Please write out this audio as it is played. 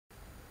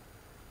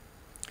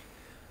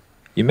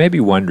You may be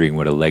wondering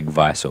what a leg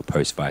vice or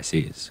post vice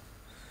is.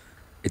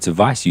 It's a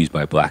vice used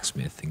by a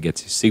blacksmith and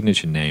gets his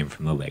signature name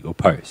from the leg or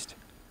post.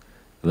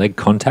 The leg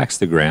contacts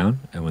the ground,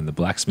 and when the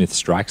blacksmith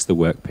strikes the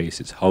workpiece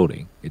it's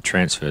holding, it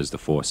transfers the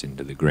force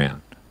into the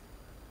ground.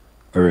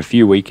 Over a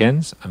few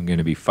weekends, I'm going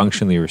to be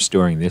functionally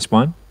restoring this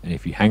one, and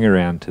if you hang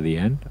around to the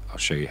end, I'll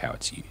show you how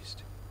it's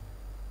used.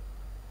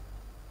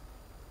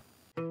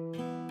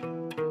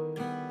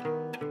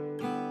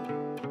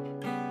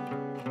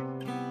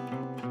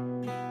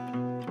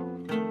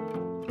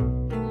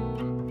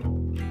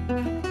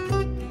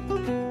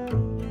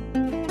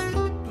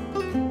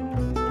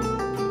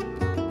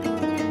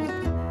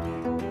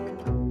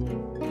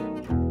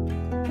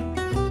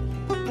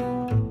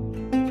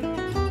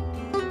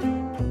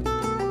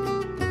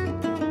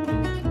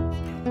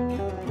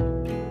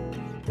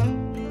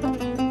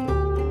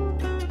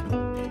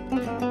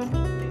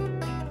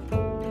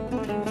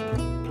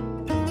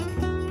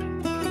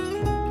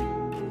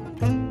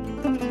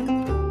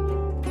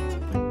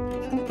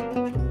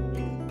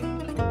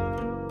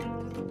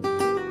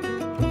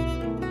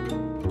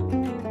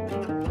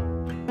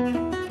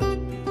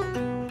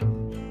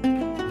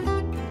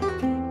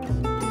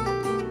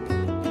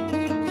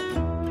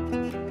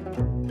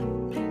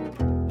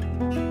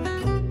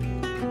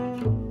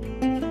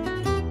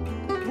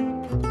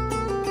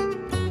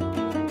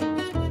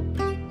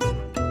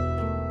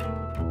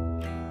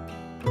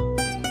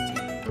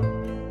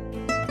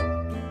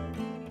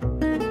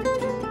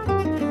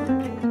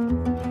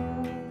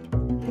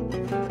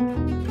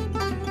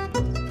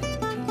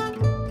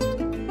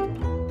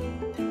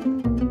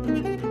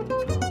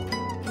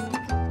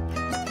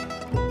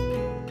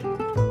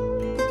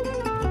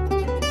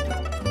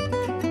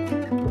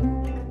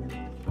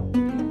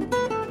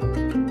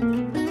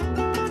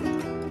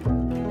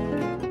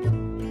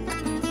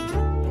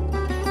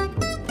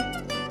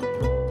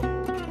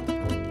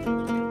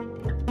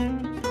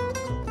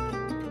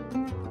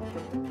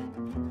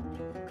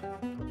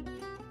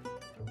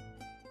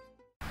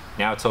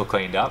 Now it's all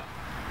cleaned up,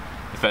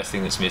 the first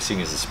thing that's missing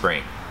is the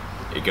spring.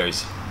 It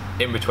goes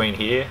in between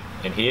here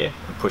and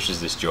pushes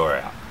this jaw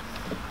out.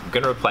 I'm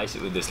going to replace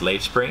it with this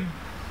leaf spring,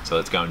 so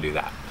let's go and do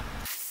that.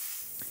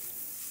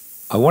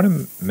 I want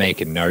to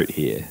make a note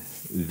here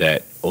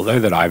that although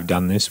that I've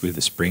done this with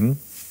a spring,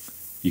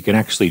 you can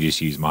actually just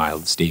use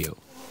mild steel.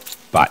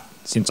 But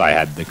since I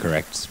had the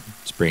correct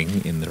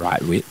spring in the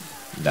right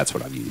width, that's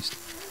what I've used.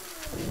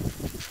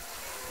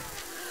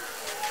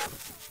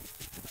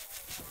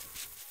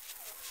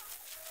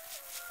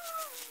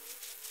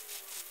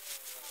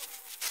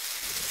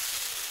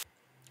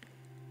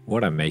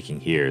 What I'm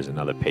making here is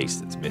another piece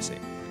that's missing.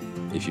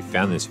 If you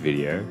found this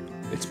video,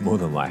 it's more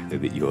than likely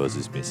that yours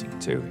is missing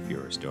too if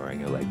you're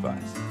restoring a leg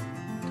vice.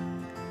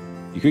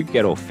 You could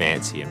get all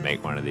fancy and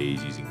make one of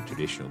these using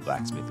traditional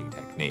blacksmithing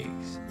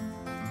techniques,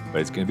 but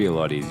it's going to be a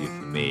lot easier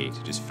for me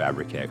to just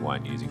fabricate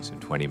one using some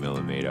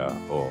 20mm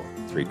or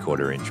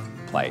 3/4 inch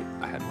plate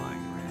I had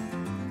lying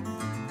around.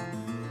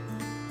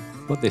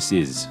 What this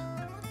is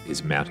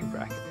a mounting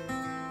bracket.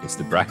 It's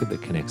the bracket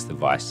that connects the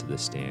vice to the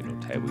stand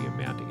or table you're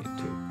mounting it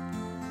to.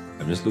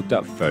 I've just looked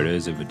up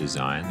photos of a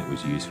design that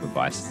was used for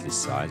vices this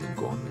size and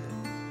gone with it.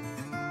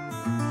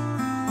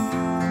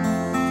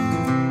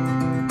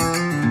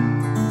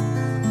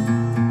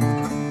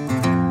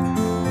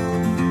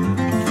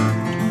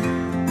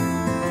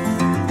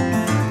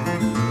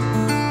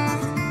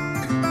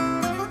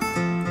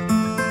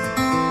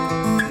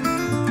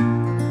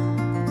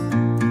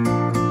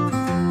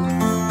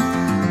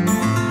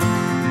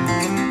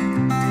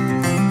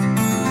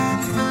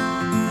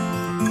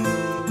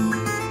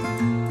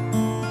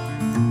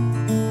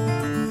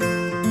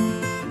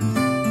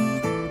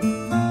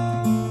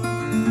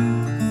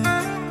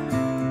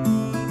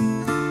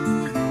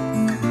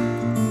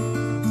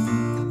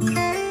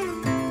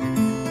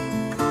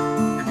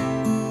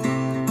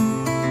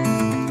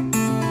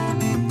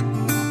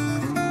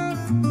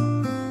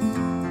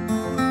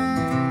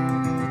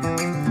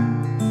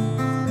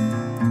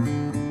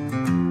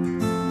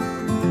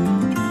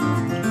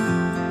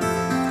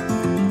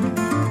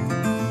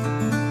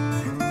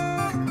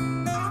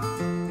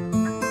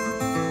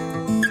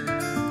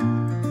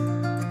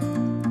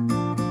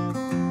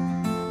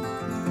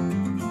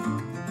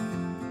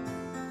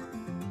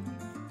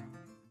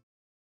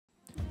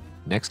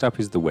 Next up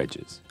is the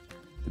wedges.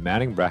 The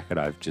mounting bracket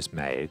I've just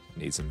made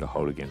needs them to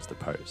hold against the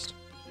post.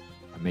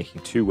 I'm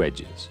making two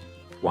wedges,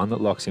 one that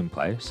locks in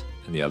place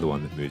and the other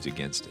one that moves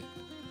against it.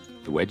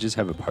 The wedges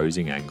have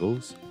opposing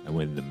angles, and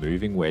when the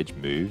moving wedge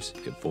moves,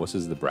 it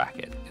forces the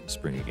bracket and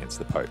spring against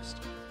the post.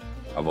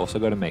 I've also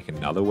got to make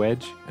another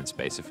wedge and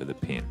spacer for the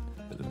pin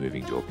that the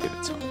moving jaw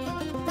pivots on.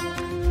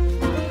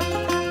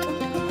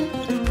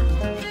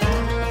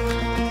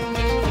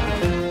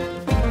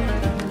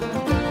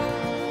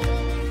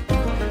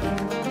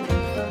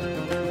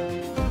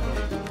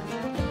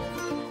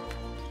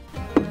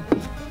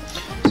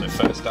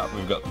 First up,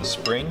 we've got the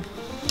spring,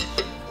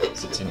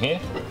 sits in here.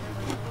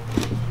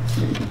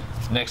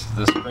 Next to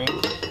the spring,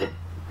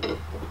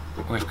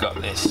 we've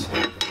got this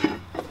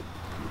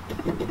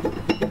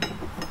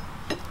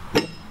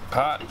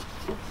part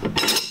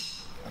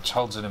which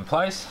holds it in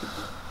place.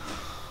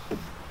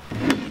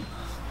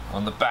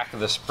 On the back of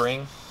the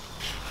spring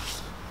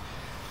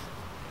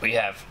we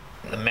have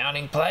the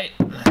mounting plate.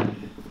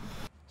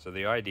 So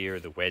the idea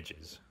of the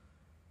wedges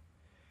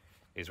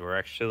is we're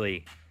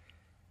actually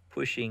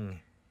pushing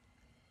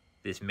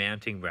this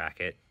mounting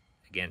bracket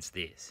against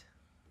the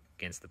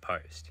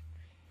post.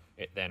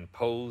 It then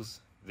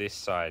pulls this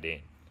side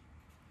in.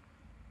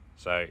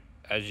 So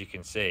as you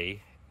can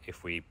see,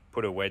 if we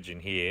put a wedge in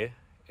here,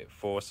 it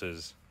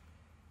forces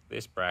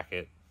this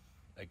bracket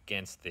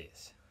against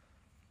this.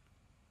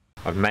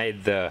 I've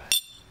made the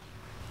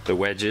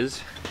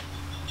wedges.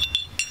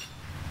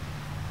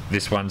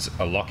 This one's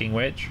a locking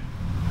wedge,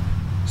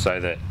 so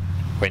that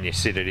when you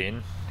sit it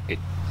in, it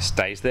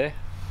stays there.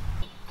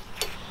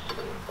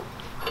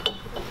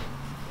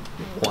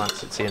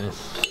 Once it's in, it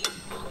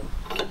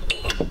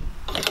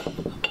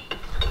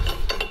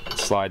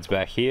slides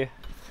back here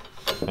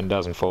and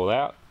doesn't fall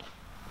out.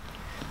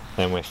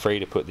 Then we're free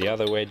to put the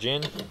other wedge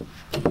in.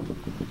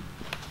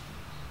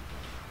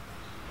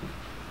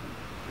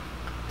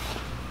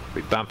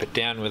 We bump it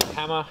down with a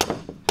hammer.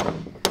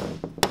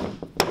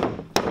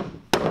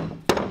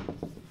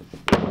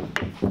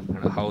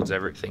 And it holds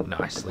everything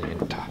nicely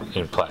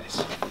in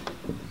place.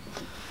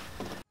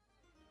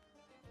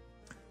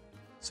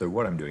 So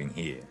what I'm doing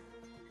here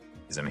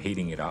is I'm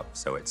heating it up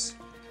so it's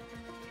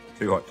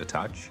too hot to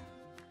touch,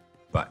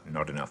 but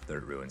not enough that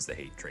it ruins the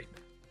heat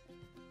treatment.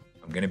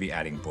 I'm going to be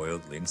adding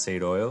boiled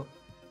linseed oil,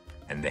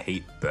 and the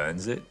heat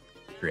burns it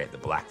to create the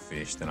black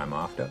finish that I'm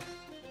after.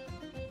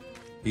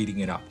 Heating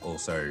it up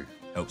also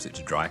helps it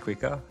to dry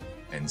quicker,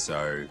 and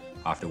so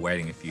after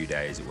waiting a few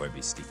days it won't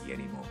be sticky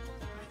anymore.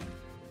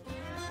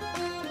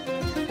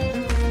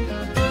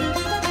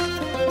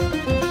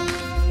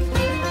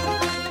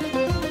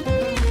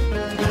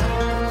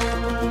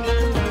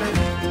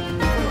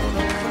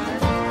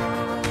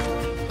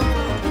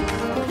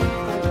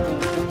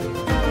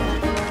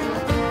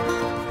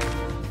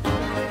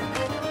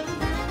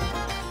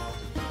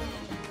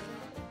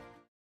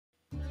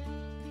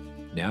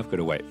 Now I've got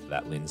to wait for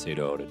that linseed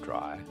oil to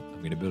dry. I'm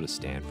going to build a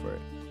stand for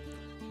it.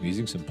 I'm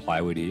using some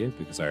plywood here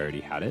because I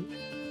already had it.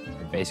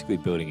 I'm basically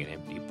building an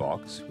empty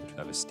box which will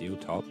have a steel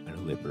top and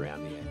a lip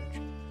around the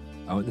edge.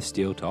 I want the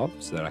steel top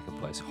so that I can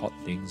place hot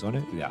things on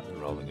it without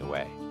them rolling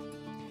away.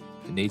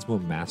 If it needs more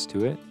mass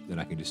to it, then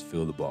I can just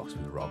fill the box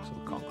with rocks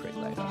or concrete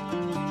later.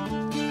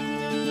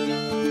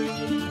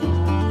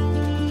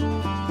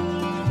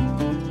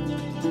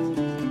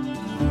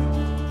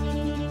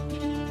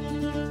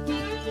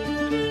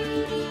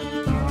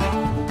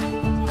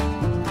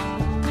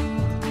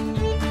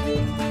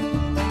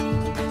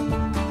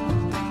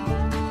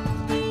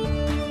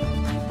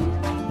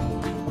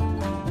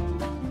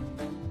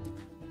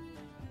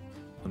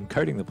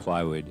 Coating the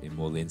plywood in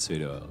more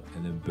linseed oil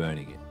and then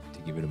burning it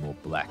to give it a more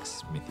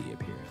blacksmithy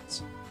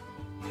appearance.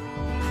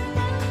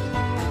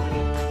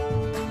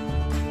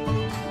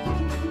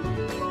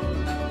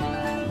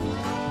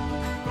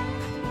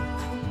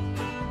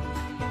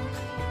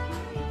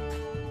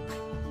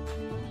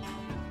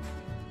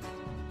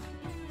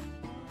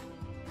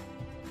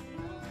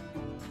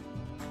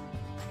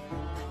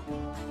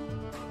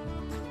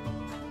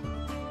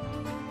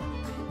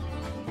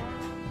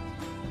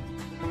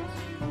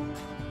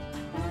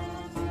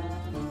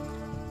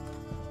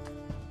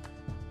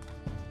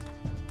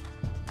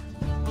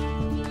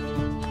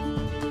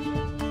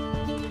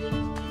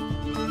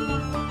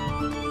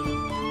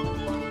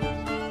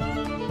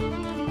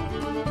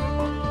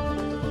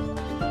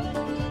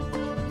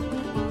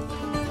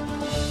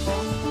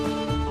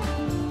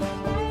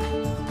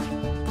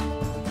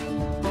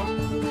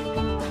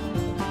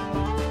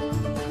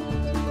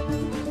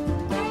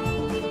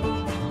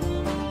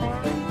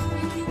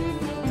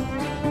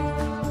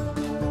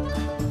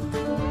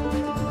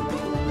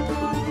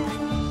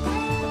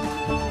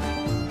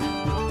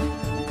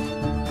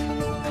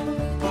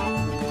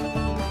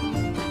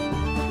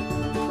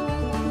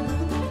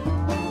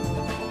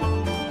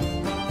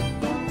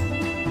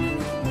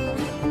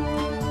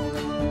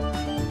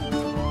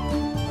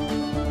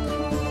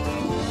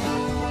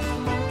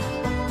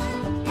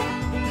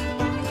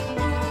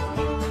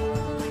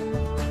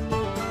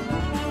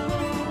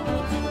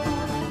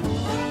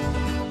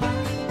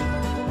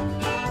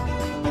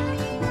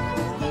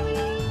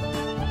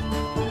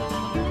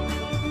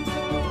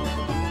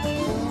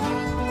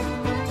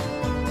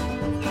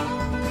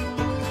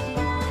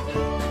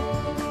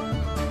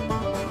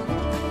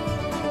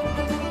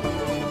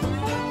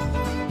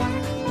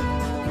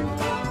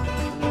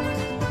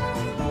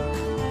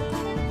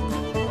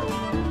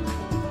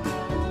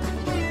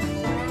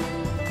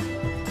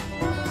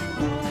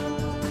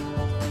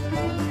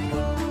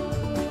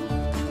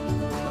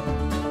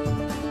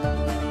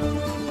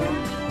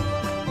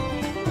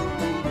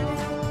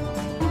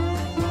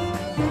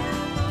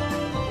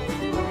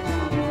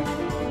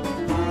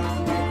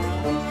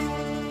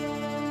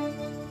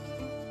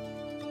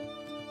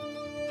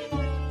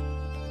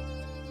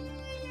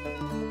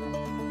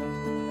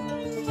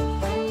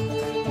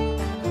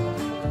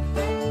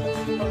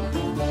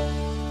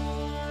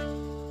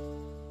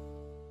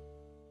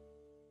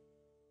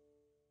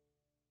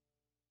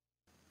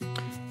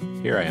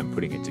 here I am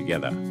putting it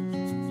together.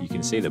 You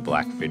can see the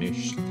black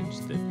finish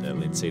that the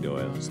linseed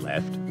oil has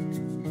left.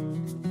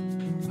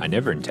 I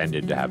never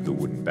intended to have the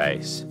wooden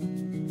base,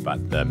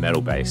 but the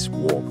metal base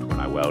warped when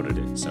I welded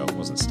it, so it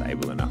wasn't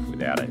stable enough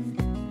without it.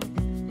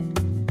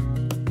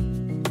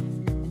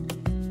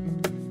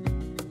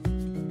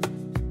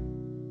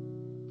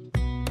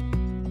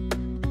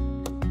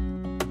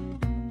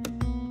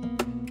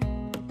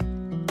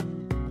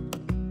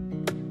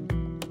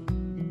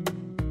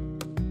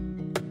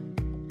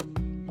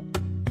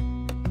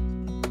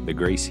 The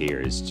grease here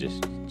is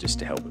just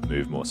to help it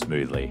move more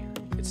smoothly.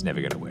 It's never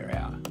going to wear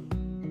out.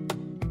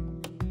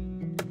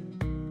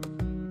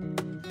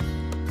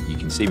 You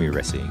can see me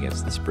wrestling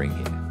against the spring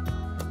here.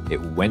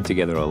 It went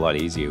together a lot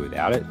easier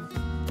without it,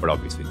 but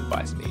obviously the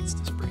vise needs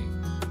the spring,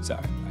 so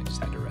I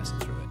just had to wrestle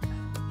through it.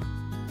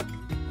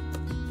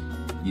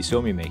 You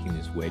saw me making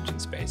this wedge and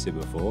spacer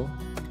before.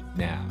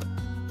 Now,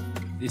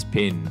 this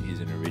pin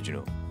isn't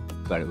original,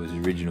 but it was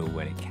original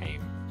when it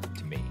came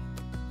to me,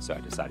 so I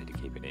decided to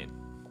keep it in.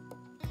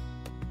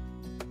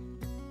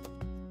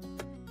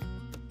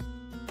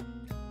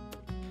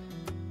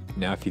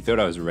 Now, if you thought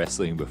I was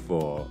wrestling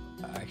before,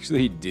 I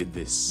actually did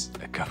this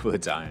a couple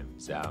of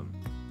times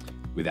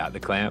without the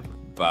clamp,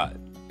 but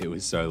it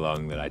was so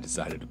long that I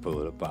decided to pull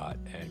it apart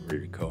and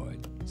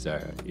re-record. So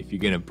if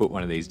you're going to put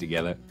one of these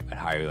together, I'd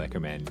highly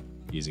recommend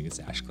using a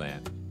sash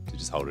clamp to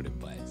just hold it in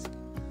place.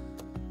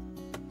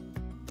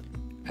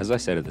 As I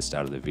said at the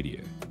start of the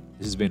video,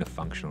 this has been a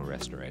functional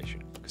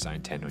restoration because I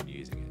intend on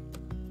using it.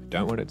 I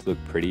don't want it to look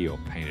pretty or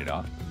painted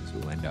up, because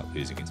we'll end up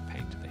losing its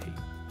paint to the heat.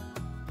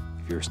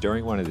 If you're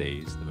restoring one of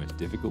these, the most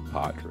difficult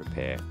part to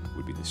repair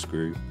would be the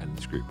screw and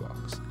the screw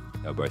box.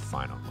 They were both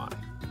fine on mine.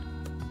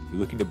 If you're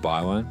looking to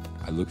buy one,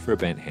 I look for a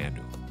bent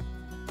handle.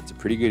 It's a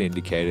pretty good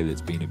indicator that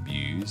it's been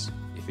abused.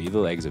 If either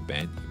legs are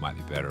bent, you might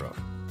be better off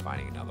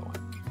finding another one.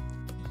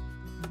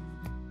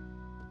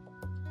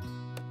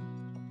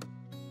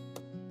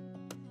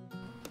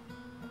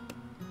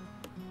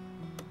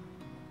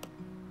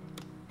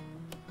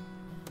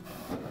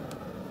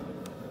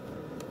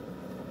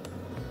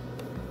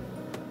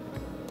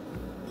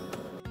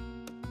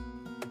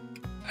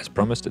 As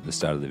promised at the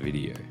start of the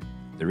video,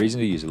 the reason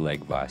to use a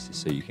leg vise is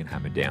so you can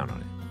hammer down on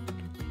it.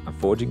 I'm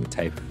forging the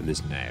taper for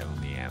this nail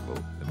on the anvil,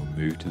 then we'll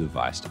move to the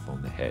vise to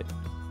form the head.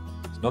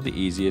 It's not the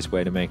easiest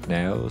way to make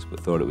nails, but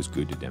thought it was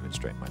good to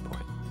demonstrate my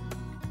point.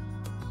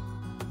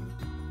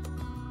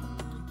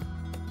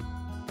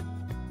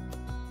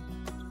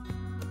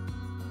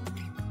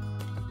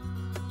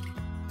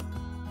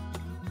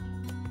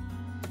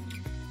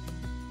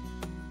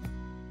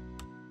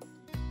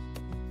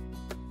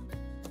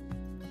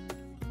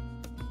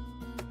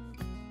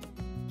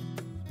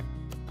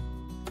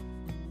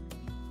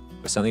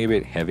 For something a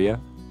bit heavier,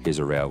 here's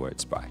a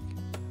railroad spike.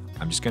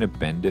 I'm just going to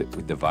bend it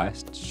with the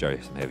vise to show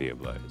some heavier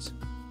blows.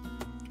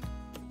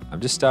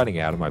 I'm just starting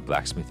out on my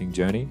blacksmithing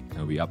journey and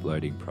will be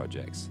uploading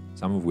projects,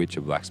 some of which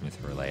are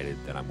blacksmith related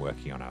that I'm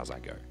working on as I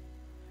go.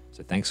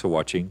 So thanks for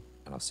watching,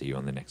 and I'll see you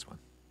on the next one.